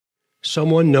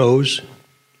Someone knows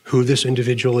who this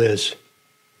individual is.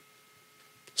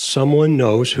 Someone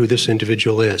knows who this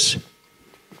individual is.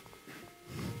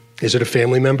 Is it a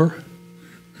family member?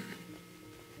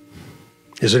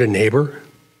 Is it a neighbor?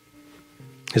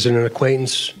 Is it an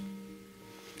acquaintance?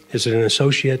 Is it an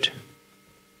associate?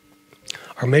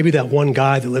 Or maybe that one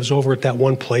guy that lives over at that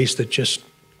one place that just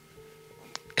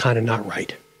kind of not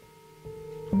right.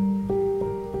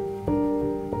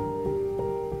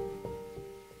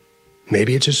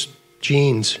 Maybe it's his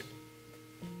jeans.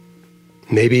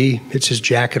 Maybe it's his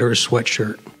jacket or his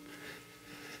sweatshirt.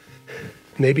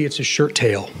 Maybe it's his shirt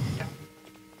tail.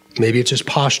 Maybe it's his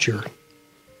posture.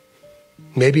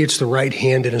 Maybe it's the right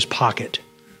hand in his pocket.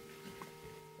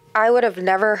 I would have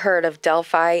never heard of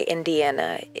Delphi,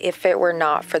 Indiana, if it were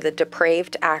not for the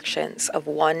depraved actions of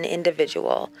one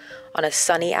individual on a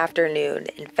sunny afternoon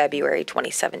in February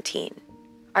 2017.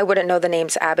 I wouldn't know the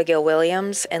names Abigail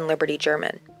Williams and Liberty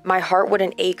German. My heart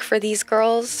wouldn't ache for these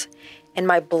girls, and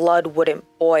my blood wouldn't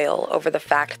boil over the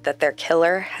fact that their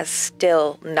killer has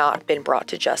still not been brought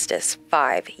to justice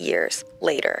 5 years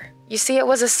later. You see, it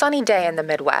was a sunny day in the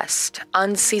Midwest,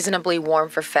 unseasonably warm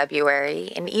for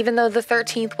February, and even though the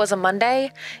 13th was a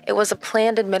Monday, it was a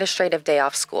planned administrative day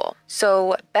off school.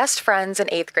 So best friends and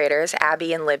 8th graders,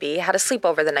 Abby and Libby, had a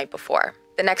sleepover the night before.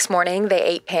 The next morning, they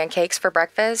ate pancakes for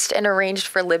breakfast and arranged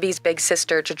for Libby's big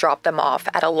sister to drop them off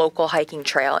at a local hiking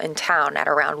trail in town at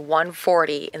around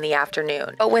 1:40 in the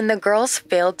afternoon. But when the girls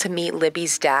failed to meet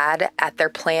Libby's dad at their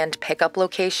planned pickup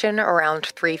location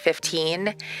around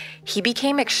 3:15, he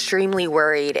became extremely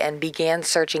worried and began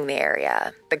searching the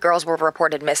area. The girls were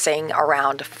reported missing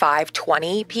around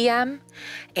 5:20 p.m.,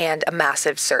 and a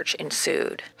massive search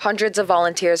ensued. Hundreds of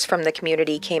volunteers from the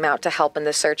community came out to help in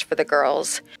the search for the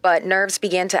girls, but nerves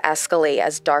began to escalate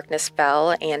as darkness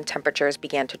fell and temperatures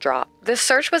began to drop. The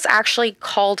search was actually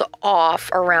called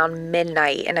off around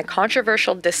midnight in a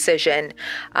controversial decision,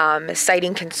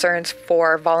 citing concerns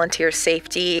for volunteer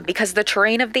safety because the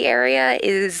terrain of the area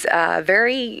is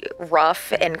very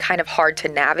rough and kind of hard to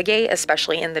navigate,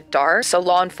 especially in the dark. So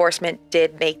law enforcement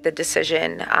did make the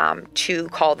decision to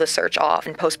call the search off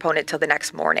and postpone it till the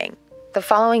next morning. The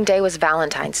following day was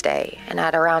Valentine's Day, and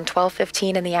at around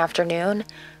 12:15 in the afternoon,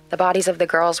 the bodies of the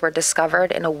girls were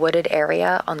discovered in a wooded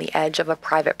area on the edge of a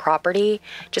private property,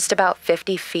 just about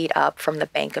 50 feet up from the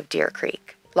bank of Deer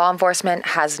Creek. Law enforcement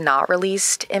has not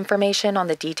released information on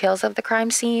the details of the crime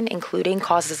scene, including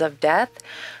causes of death,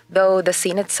 though the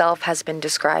scene itself has been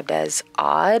described as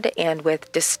odd and with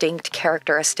distinct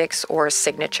characteristics or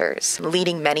signatures,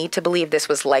 leading many to believe this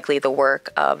was likely the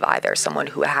work of either someone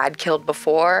who had killed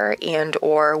before and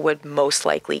or would most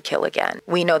likely kill again.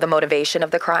 We know the motivation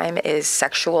of the crime is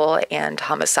sexual and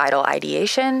homicidal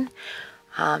ideation,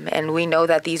 and we know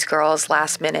that these girls'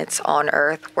 last minutes on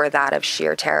Earth were that of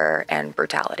sheer terror and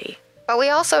brutality. But we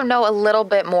also know a little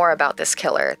bit more about this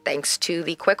killer thanks to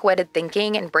the quick-witted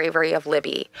thinking and bravery of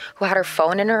Libby, who had her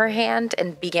phone in her hand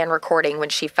and began recording when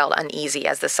she felt uneasy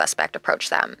as the suspect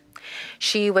approached them.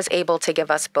 She was able to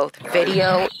give us both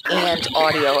video and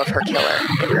audio of her killer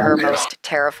in her most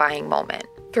terrifying moment.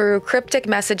 Through cryptic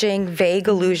messaging, vague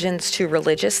allusions to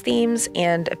religious themes,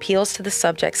 and appeals to the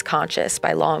subject's conscience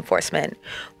by law enforcement,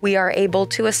 we are able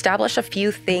to establish a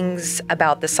few things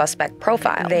about the suspect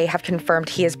profile. They have confirmed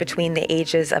he is between the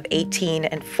ages of 18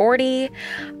 and 40,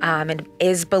 and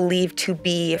is believed to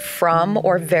be from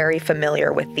or very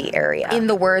familiar with the area. In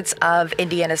the words of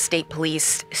Indiana State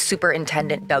Police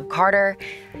Superintendent Doug Carter,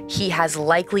 he has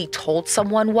likely told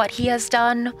someone what he has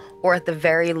done, or at the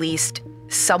very least,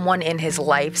 someone in his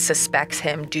life suspects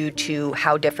him due to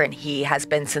how different he has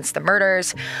been since the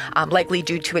murders, likely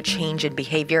due to a change in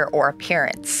behavior or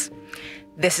appearance.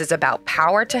 This is about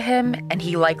power to him, and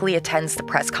he likely attends the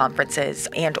press conferences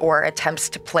and or attempts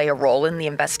to play a role in the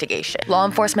investigation. Law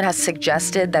enforcement has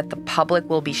suggested that the public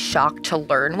will be shocked to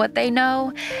learn what they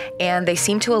know, and they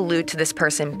seem to allude to this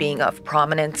person being of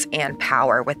prominence and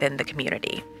power within the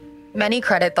community. Many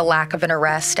credit the lack of an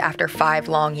arrest after 5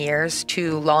 long years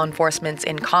to law enforcement's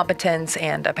incompetence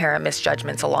and apparent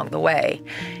misjudgments along the way.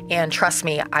 And trust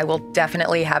me, I will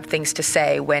definitely have things to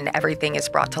say when everything is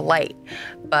brought to light.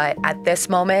 But at this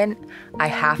moment, I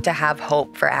have to have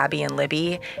hope for Abby and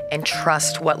Libby and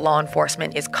trust what law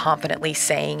enforcement is confidently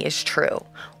saying is true.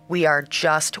 We are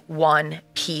just one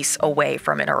piece away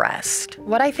from an arrest.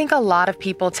 What I think a lot of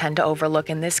people tend to overlook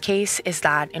in this case is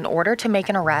that in order to make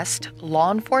an arrest,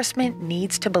 law enforcement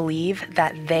needs to believe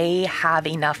that they have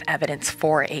enough evidence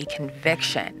for a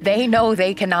conviction. They know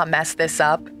they cannot mess this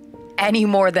up any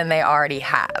more than they already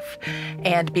have.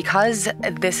 And because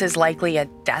this is likely a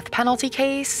death penalty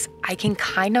case, I can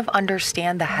kind of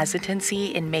understand the hesitancy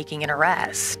in making an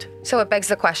arrest. So it begs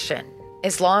the question,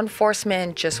 is law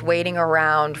enforcement just waiting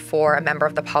around for a member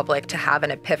of the public to have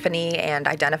an epiphany and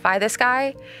identify this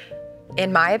guy?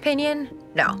 In my opinion,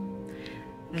 no.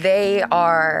 They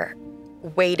are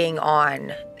waiting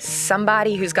on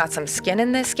somebody who's got some skin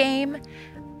in this game,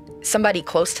 somebody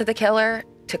close to the killer,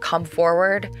 to come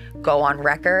forward, go on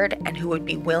record, and who would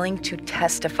be willing to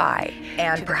testify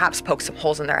and perhaps poke some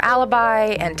holes in their alibi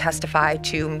and testify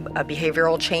to a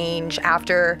behavioral change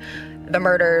after the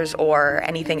murders or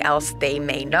anything else they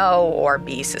may know or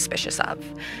be suspicious of.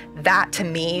 That, to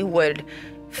me, would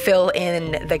fill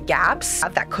in the gaps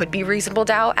that could be reasonable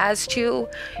doubt as to,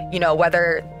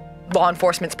 whether law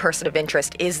enforcement's person of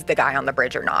interest is the guy on the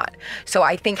bridge or not. So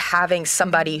I think having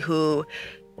somebody who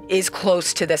is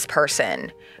close to this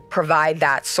person provide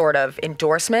that sort of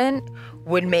endorsement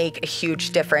would make a huge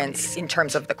difference in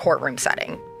terms of the courtroom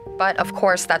setting. But of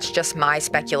course, that's just my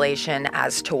speculation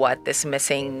as to what this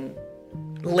missing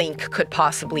link could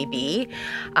possibly be.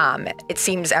 It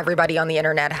seems everybody on the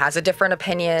internet has a different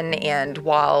opinion, and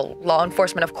while law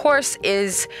enforcement, of course,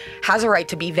 has a right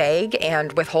to be vague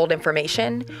and withhold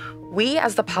information, we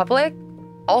as the public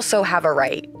also have a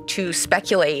right to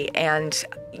speculate and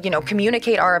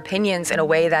communicate our opinions in a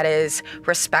way that is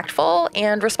respectful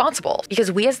and responsible.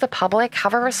 Because we as the public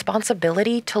have a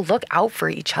responsibility to look out for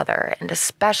each other, and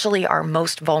especially our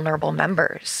most vulnerable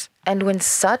members. And when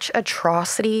such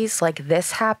atrocities like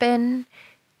this happen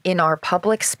in our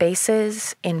public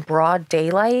spaces in broad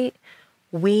daylight,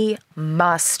 we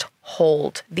must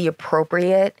hold the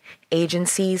appropriate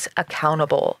agencies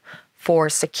accountable for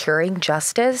securing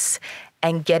justice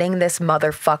and getting this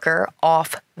motherfucker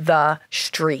off the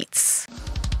streets.